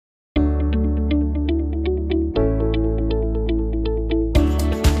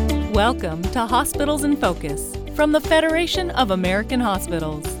Welcome to Hospitals in Focus from the Federation of American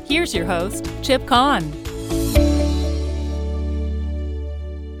Hospitals. Here's your host, Chip Kahn.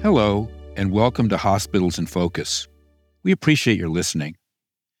 Hello, and welcome to Hospitals in Focus. We appreciate your listening.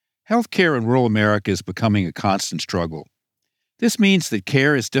 Healthcare in rural America is becoming a constant struggle. This means that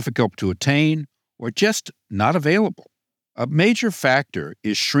care is difficult to attain or just not available. A major factor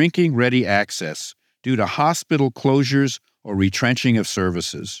is shrinking ready access due to hospital closures or retrenching of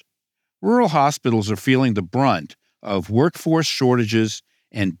services. Rural hospitals are feeling the brunt of workforce shortages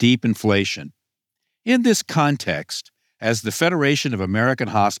and deep inflation. In this context, as the Federation of American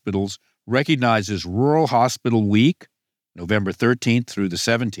Hospitals recognizes Rural Hospital Week, November 13th through the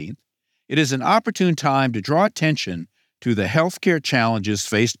 17th, it is an opportune time to draw attention to the healthcare challenges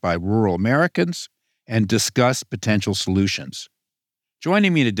faced by rural Americans and discuss potential solutions.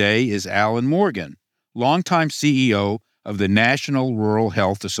 Joining me today is Alan Morgan, longtime CEO of the National Rural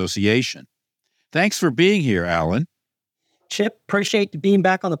Health Association. Thanks for being here, Alan. Chip, appreciate being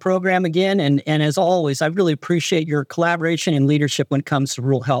back on the program again. And as always, I really appreciate your collaboration and leadership when it comes to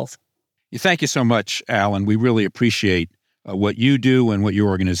rural health. Thank you so much, Alan. We really appreciate what you do and what your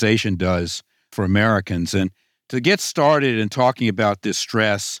organization does for Americans. And to get started in talking about this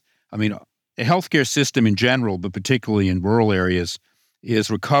stress, the healthcare system in general, but particularly in rural areas, is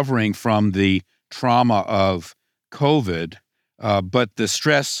recovering from the trauma of COVID, but the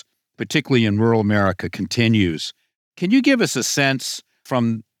stress, particularly in rural America, continues. Can you give us a sense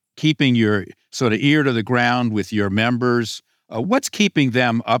from keeping your sort of ear to the ground with your members, what's keeping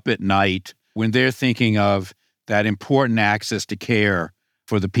them up at night when they're thinking of that important access to care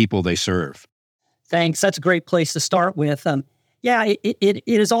for the people they serve? Thanks. That's a great place to start with. It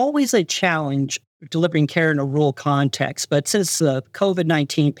is always a challenge delivering care in a rural context, but since the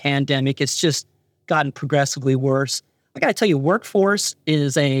COVID-19 pandemic, it's just gotten progressively worse. I got to tell you, workforce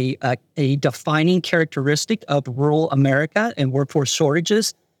is a defining characteristic of rural America and workforce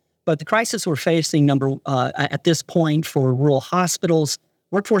shortages. But the crisis we're facing at this point for rural hospitals,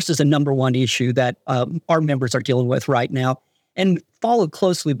 workforce is a number one issue that our members are dealing with right now. And followed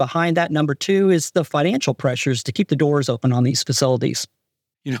closely behind that, number two, is the financial pressures to keep the doors open on these facilities.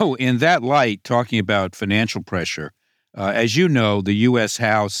 In that light, talking about financial pressure, as you know, the U.S.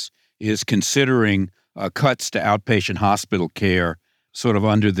 House is considering cuts to outpatient hospital care, sort of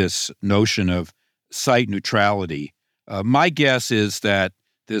under this notion of site neutrality. My guess is that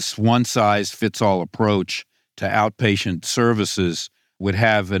this one-size-fits-all approach to outpatient services would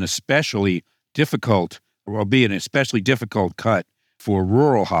have an especially difficult cut for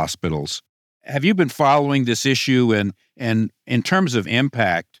rural hospitals. Have you been following this issue? And in terms of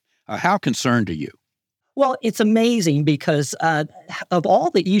impact, how concerned are you? Well, it's amazing because of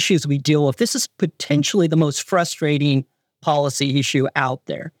all the issues we deal with, this is potentially the most frustrating policy issue out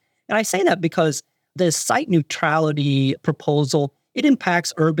there. And I say that because the site neutrality proposal, it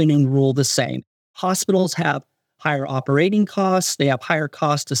impacts urban and rural the same. Hospitals have higher operating costs. They have higher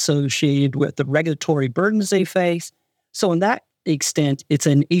costs associated with the regulatory burdens they face. So in that extent, it's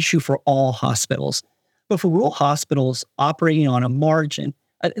an issue for all hospitals. But for rural hospitals operating on a margin,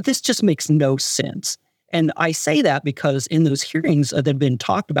 this just makes no sense. And I say that because in those hearings that have been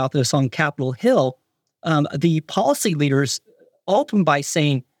talked about this on Capitol Hill, the policy leaders opened by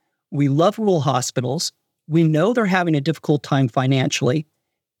saying, we love rural hospitals. We know they're having a difficult time financially,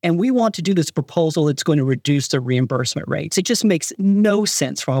 and we want to do this proposal that's going to reduce their reimbursement rates. It just makes no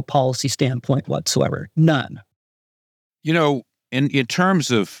sense from a policy standpoint whatsoever. None. In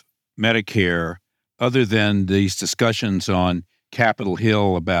terms of Medicare, other than these discussions on Capitol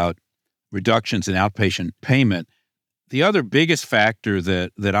Hill about reductions in outpatient payment, the other biggest factor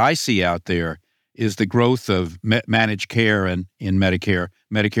that I see out there is the growth of managed care in Medicare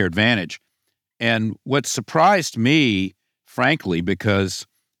Advantage. And what surprised me, frankly, because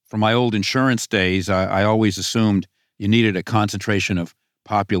from my old insurance days, I always assumed you needed a concentration of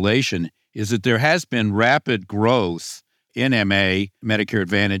population, is that there has been rapid growth in MA, Medicare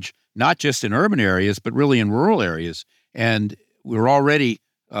Advantage, not just in urban areas, but really in rural areas. And we're already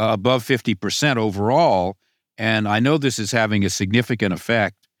above 50% overall. And I know this is having a significant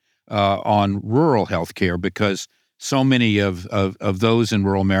effect on rural healthcare because so many of those in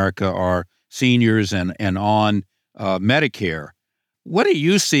rural America are seniors and on Medicare. What do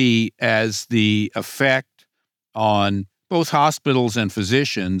you see as the effect on both hospitals and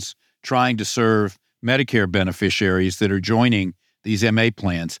physicians trying to serve Medicare beneficiaries that are joining these MA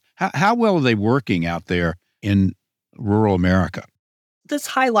plans? How well are they working out there in rural America? This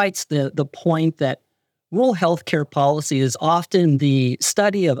highlights the point that rural healthcare policy is often the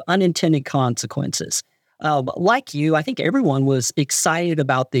study of unintended consequences. Like you, I think everyone was excited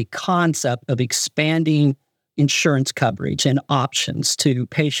about the concept of expanding insurance coverage and options to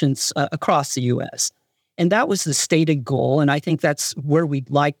patients across the U.S. And that was the stated goal, and I think that's where we'd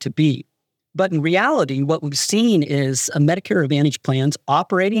like to be. But in reality, what we've seen is Medicare Advantage plans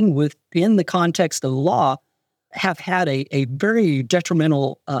operating within the context of the law have had a very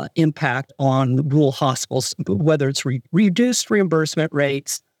detrimental impact on rural hospitals, whether it's reduced reimbursement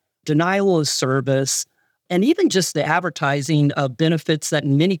rates, denial of service, and even just the advertising of benefits that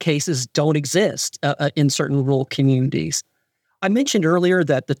in many cases don't exist in certain rural communities. I mentioned earlier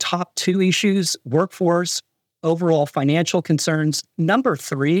that the top two issues, workforce, overall financial concerns. Number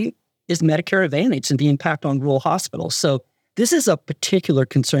three is Medicare Advantage and the impact on rural hospitals. So this is a particular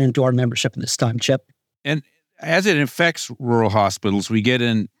concern to our membership at this time, Chip. And as it affects rural hospitals, we get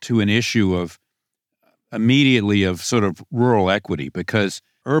into an issue of immediately of sort of rural equity, because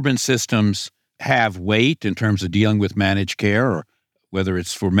urban systems have weight in terms of dealing with managed care, or whether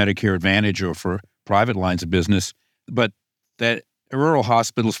it's for Medicare Advantage or for private lines of business, but that rural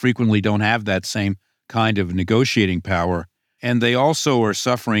hospitals frequently don't have that same kind of negotiating power. And they also are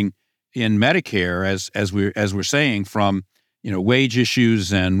suffering in Medicare, as we're saying, from wage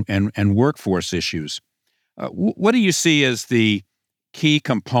issues and workforce issues. What do you see as the key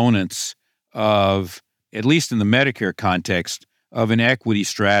components of, at least in the Medicare context, of an equity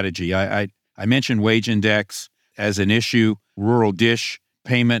strategy? I mentioned wage index as an issue. Rural dish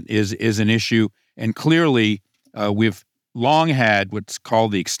payment is an issue. And clearly, we've long had what's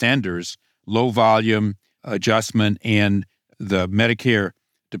called the extenders, low volume adjustment, and the Medicare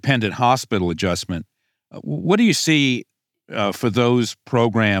dependent hospital adjustment. What do you see for those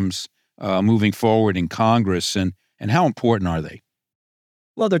programs moving forward in Congress, and how important are they?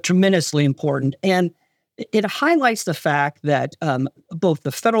 Well, they're tremendously important. And it highlights the fact that both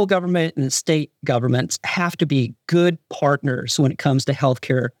the federal government and the state governments have to be good partners when it comes to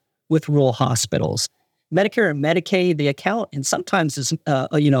healthcare with rural hospitals. Medicare and Medicaid, they account, and sometimes is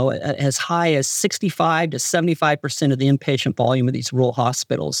as high as 65 to 75% of the inpatient volume of these rural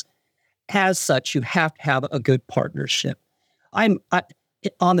hospitals. As such, you have to have a good partnership. On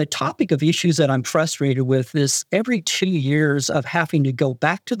the topic of issues that I'm frustrated with is every 2 years of having to go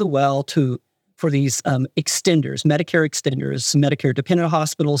back to the well for these extenders, Medicare dependent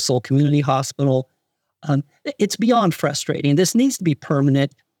hospitals, Soul Community Hospital. It's beyond frustrating. This needs to be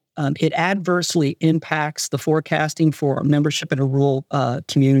permanent. It adversely impacts the forecasting for our membership in a rural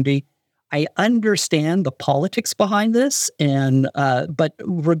community. I understand the politics behind this, but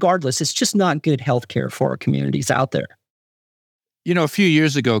regardless, it's just not good healthcare for our communities out there. A few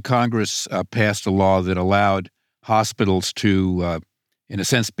years ago, Congress passed a law that allowed hospitals to, in a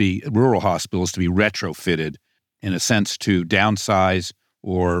sense, rural hospitals to be retrofitted, in a sense, to downsize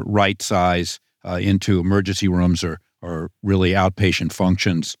or right size into emergency rooms or really outpatient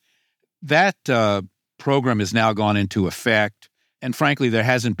functions. That program has now gone into effect, and frankly, there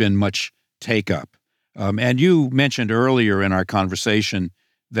hasn't been much take-up. And you mentioned earlier in our conversation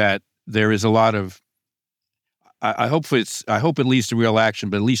that there is a lot of, I hope it leads to real action,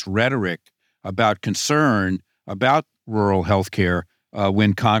 but at least rhetoric about concern about rural health care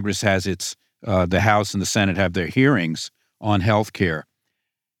when Congress has the House and the Senate have their hearings on health care.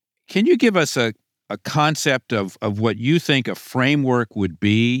 Can you give us a concept of what you think a framework would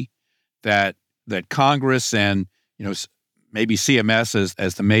be that Congress and maybe CMS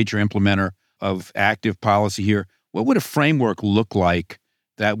as the major implementer of active policy here, what would a framework look like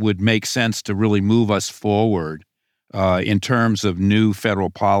that would make sense to really move us forward in terms of new federal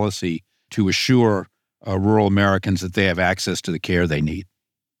policy to assure rural Americans that they have access to the care they need?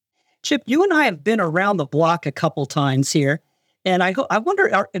 Chip, you and I have been around the block a couple times here, and I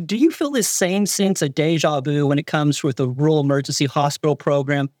wonder, do you feel this same sense of deja vu when it comes with the rural emergency hospital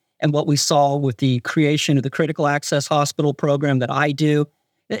program and what we saw with the creation of the critical access hospital program that I do?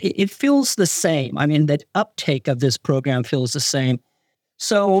 It feels the same. I mean, that uptake of this program feels the same.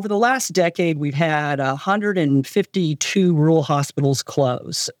 So over the last decade, we've had 152 rural hospitals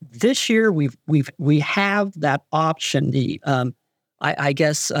close. This year, we have that option, the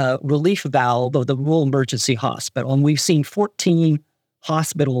relief valve of the rural emergency hospital, and we've seen 14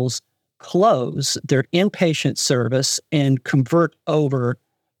 hospitals close their inpatient service and convert over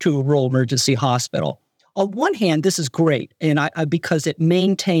to a rural emergency hospital. On one hand, this is great, and because it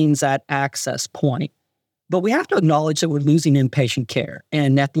maintains that access point. But we have to acknowledge that we're losing inpatient care.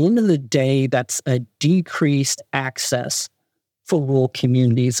 And at the end of the day, that's a decreased access for rural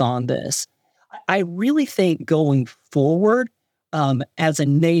communities on this. I really think going forward, as a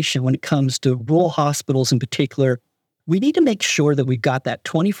nation, when it comes to rural hospitals in particular, we need to make sure that we've got that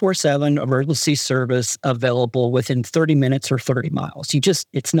 24/7 emergency service available within 30 minutes or 30 miles.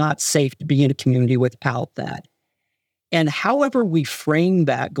 It's not safe to be in a community without that. And however we frame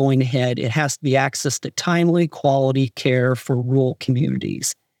that going ahead, it has to be access to timely, quality care for rural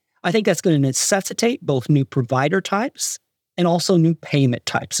communities. I think that's going to necessitate both new provider types and also new payment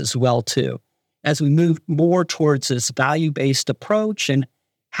types as well, too, as we move more towards this value-based approach. And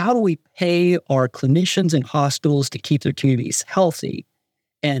how do we pay our clinicians and hospitals to keep their communities healthy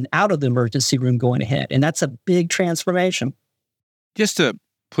and out of the emergency room going ahead? And that's a big transformation. Just to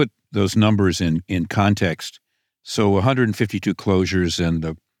put those numbers in context, so 152 closures and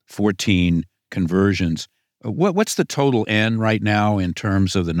the 14 conversions. What's the total N right now in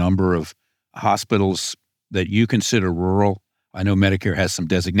terms of the number of hospitals that you consider rural? I know Medicare has some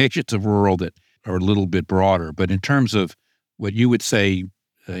designations of rural that are a little bit broader, but in terms of what you would say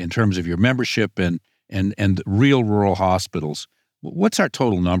in terms of your membership and real rural hospitals, what's our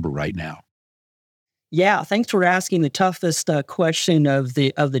total number right now? Yeah, thanks for asking the toughest question of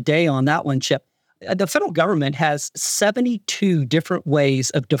the day on that one, Chip. The federal government has 72 different ways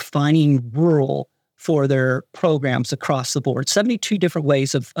of defining rural for their programs across the board, 72 different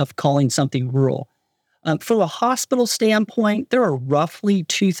ways of calling something rural. From a hospital standpoint, there are roughly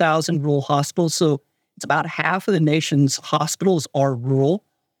 2,000 rural hospitals, so it's about half of the nation's hospitals are rural.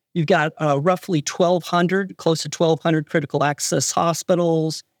 You've got roughly 1,200, close to 1,200 critical access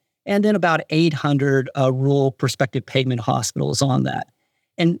hospitals, and then about 800 rural prospective payment hospitals on that.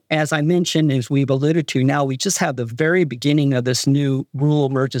 And as I mentioned, as we've alluded to now, we just have the very beginning of this new rural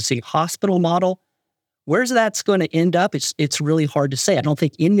emergency hospital model. Where's that's going to end up? It's really hard to say. I don't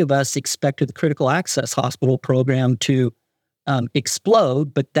think any of us expected the critical access hospital program to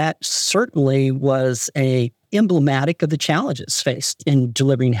explode, but that certainly was emblematic of the challenges faced in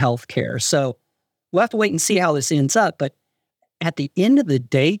delivering healthcare. So we'll have to wait and see how this ends up. But at the end of the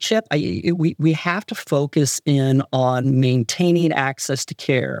day, Chip, we have to focus in on maintaining access to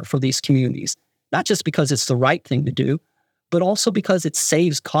care for these communities, not just because it's the right thing to do, but also because it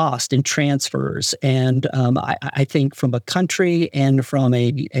saves cost and transfers. And I think from a country and from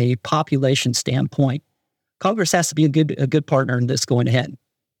a population standpoint, Congress has to be a good partner in this going ahead.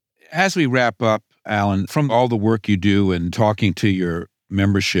 As we wrap up, Alan, from all the work you do and talking to your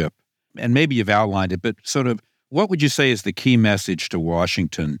membership, and maybe you've outlined it, but sort of what would you say is the key message to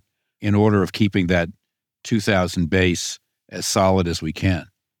Washington in order of keeping that 2,000 base as solid as we can?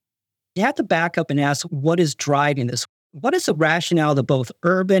 You have to back up and ask, what is driving this? What is the rationale that both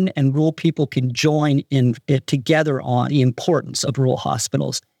urban and rural people can join in it together on the importance of rural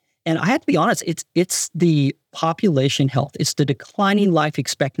hospitals? And I have to be honest, it's the population health. It's the declining life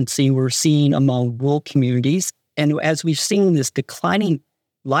expectancy we're seeing among rural communities. And as we've seen this declining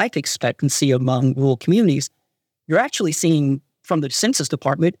life expectancy among rural communities, you're actually seeing from the Census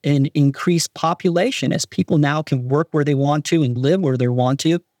Department an increased population as people now can work where they want to and live where they want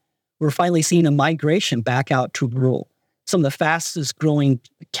to. We're finally seeing a migration back out to rural. Some of the fastest growing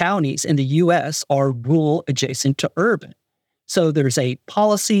counties in the U.S. are rural adjacent to urban. So there's a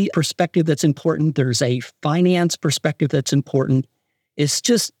policy perspective that's important. There's a finance perspective that's important. It's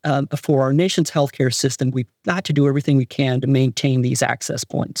just for our nation's healthcare system, we've got to do everything we can to maintain these access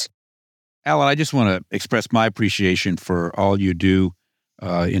points. Alan, I just want to express my appreciation for all you do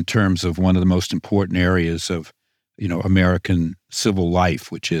in terms of one of the most important areas of, American civil life,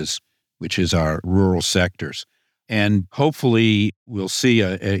 which is our rural sectors. And hopefully we'll see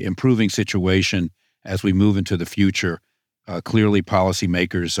an improving situation as we move into the future. Clearly,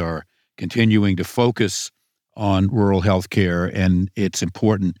 policymakers are continuing to focus on rural health care, and it's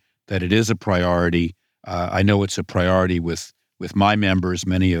important that it is a priority. I know it's a priority with my members.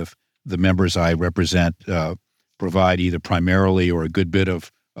 Many of the members I represent provide either primarily or a good bit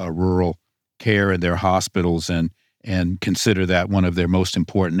of rural care in their hospitals and consider that one of their most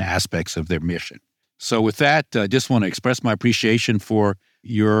important aspects of their mission. So with that, I just want to express my appreciation for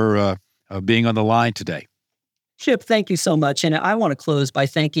your being on the line today. Chip, thank you so much. And I want to close by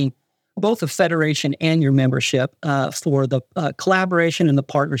thanking both the Federation and your membership for the collaboration and the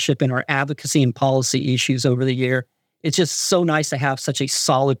partnership in our advocacy and policy issues over the year. It's just so nice to have such a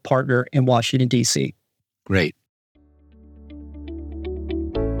solid partner in Washington, D.C. Great.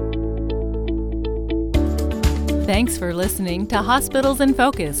 Thanks for listening to Hospitals in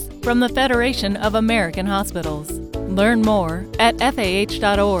Focus from the Federation of American Hospitals. Learn more at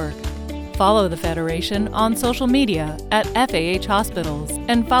FAH.org. Follow the Federation on social media at FAH Hospitals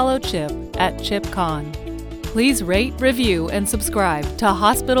and follow Chip at ChipCon. Please rate, review, and subscribe to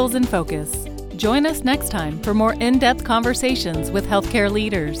Hospitals in Focus. Join us next time for more in-depth conversations with healthcare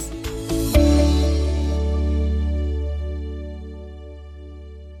leaders.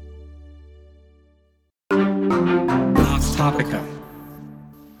 Vox Topica.